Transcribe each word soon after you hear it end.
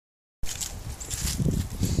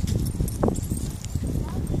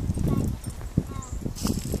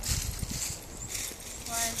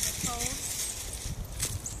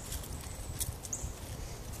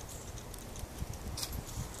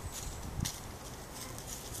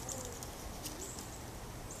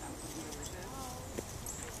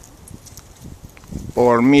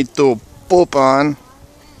for me to poop on.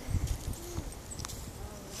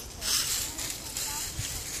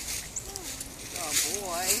 Oh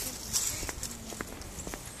boy.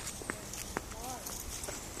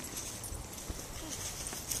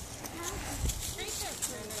 No. I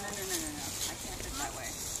can't fit that way.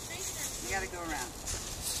 You gotta go around.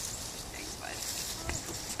 Thanks,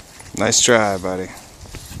 bud. Nice try, buddy.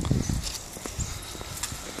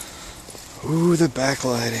 Ooh, the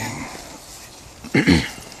backlighting.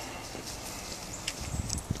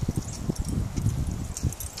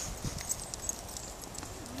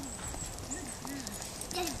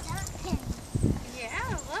 Yeah,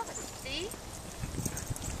 I love it. See?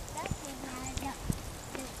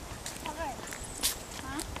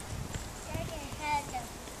 Huh?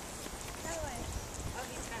 Oh,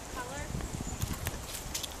 he's got color?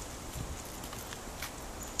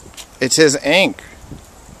 It's his ink.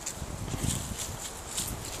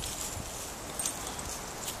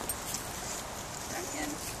 Duncan.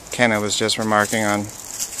 Kenna was just remarking on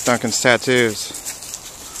Duncan's tattoos.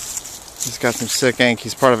 He's got some sick ink.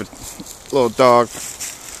 He's part of a little dog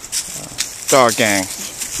gang.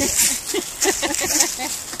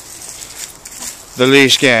 The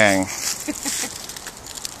leash gang.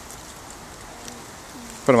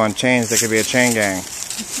 Put them on chains, they could be a chain gang.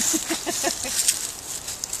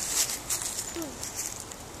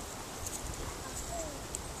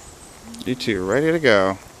 You two ready to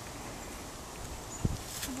go.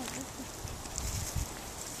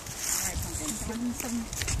 Alright, Pumpkin. Come on.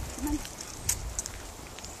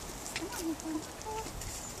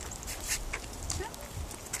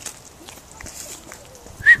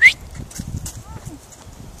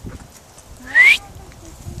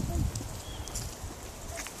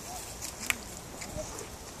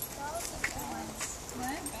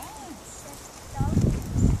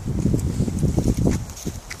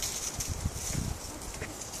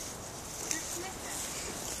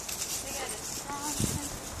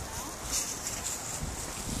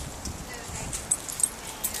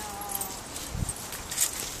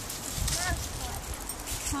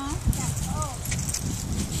 Huh?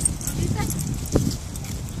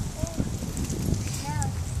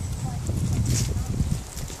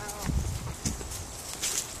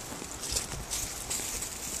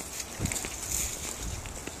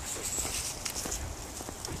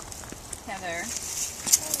 Heather.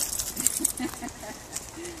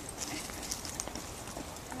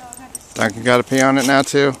 Duncan got to pee on it now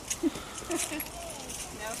too. No,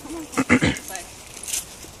 come on. Play.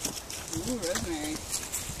 Ooh, rosemary.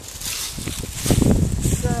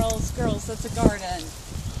 Girls, that's a garden.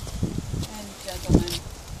 And gentlemen.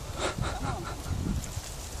 Come on.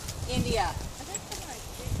 India.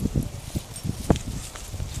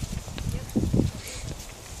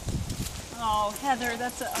 Oh, Heather,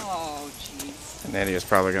 that's a. Oh, jeez. And Eddie is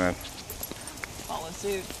probably going to. Follow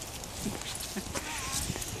suit.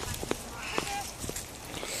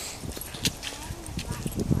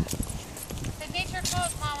 Signature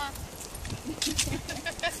quote, Mama.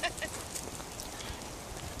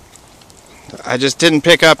 I just didn't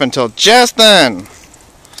pick up until just then.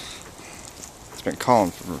 It's been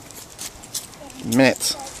calling for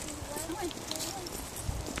minutes.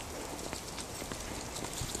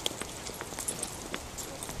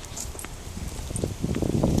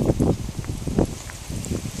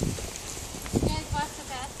 You guys watched the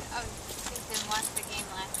best? Oh, you didn't watch the game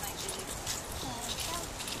last night, did you?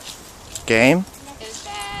 Game? It was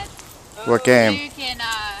bad. What game? Duke and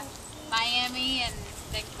Miami and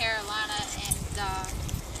then Carolina and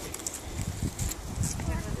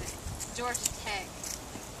what was it? Georgia Tech.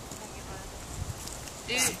 I think it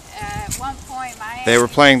was. Dude, at one point Miami. They were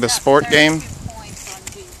playing the put up sport 32 game? points on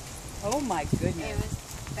Duke. Oh my It goodness.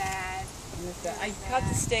 was bad. I caught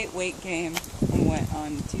the state weight game and went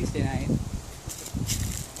on Tuesday night.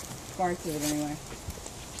 Parts of it anyway.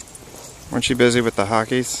 Weren't you busy with the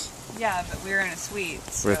hockeys? Yeah, but we were in a suite,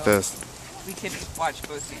 so With this? we could watch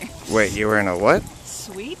both games. Wait, you were in a what?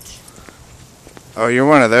 Suite? Oh, you're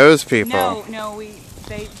one of those people. No,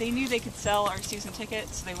 they knew they could sell our season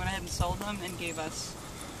tickets, so they went ahead and sold them and gave us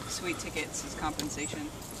suite tickets as compensation.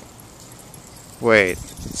 Wait,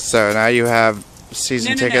 so now you have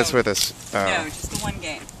season No. tickets with us? Oh. No, just the one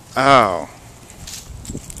game. Oh.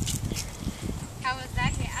 How was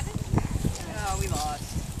that game? I didn't. Oh, we lost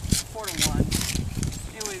 4-1.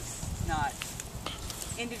 It was not.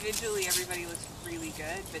 Individually, everybody looks really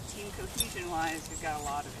good, but team cohesion-wise, we've got a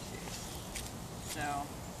lot of issues. So,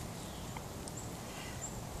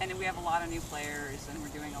 and then we have a lot of new players, and we're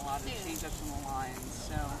doing a lot of change-ups in the lines.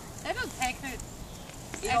 So It'll take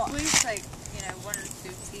at least like, one or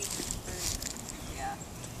two seasons for. yeah,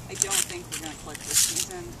 I don't think we're going to collect this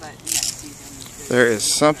season, but next season. There is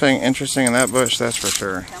something interesting in that bush, that's for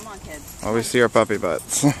sure. Come on, kids. Always see our puppy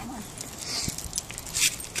butts. Come on.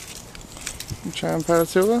 You trying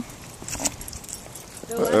Patatula?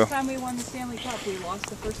 The last time we won the Stanley Cup, we lost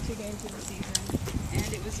the first 2 games of the season,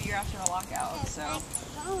 and it was the year after a lockout, so,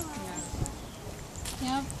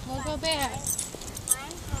 yeah. Yep, we'll go back.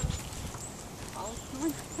 Oh,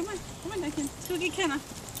 come on, Duncan. Let's go get Kenna.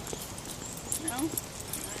 No?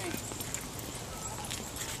 Alright.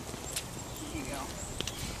 There you go.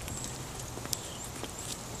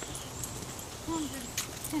 Come on, baby.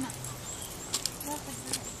 Kenna. Walk it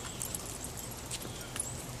through.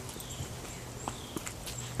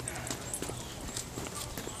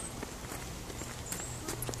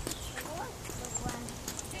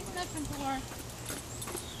 There's nothing for her.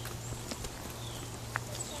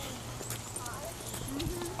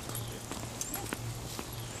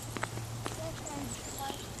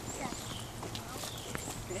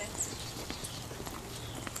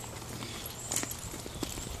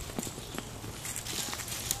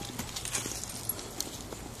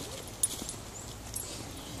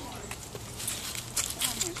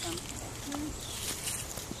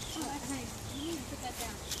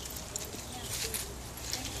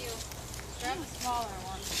 Grab a smaller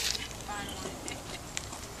one. Fine one.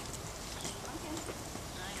 Okay.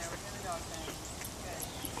 I know, we're doing a dog thing. Good.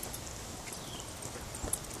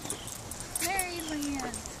 Mary Lynn.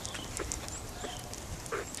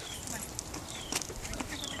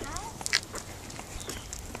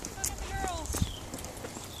 Look at the girls.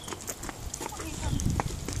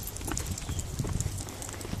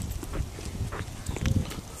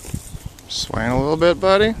 Swaying a little bit,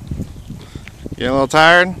 buddy? Getting a little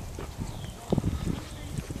tired?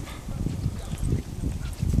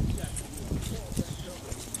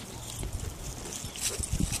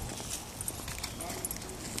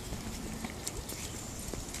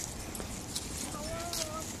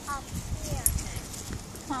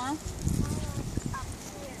 Huh?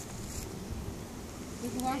 We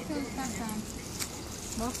can walk to the stop sign.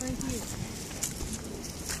 Walk right here.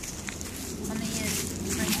 On the end.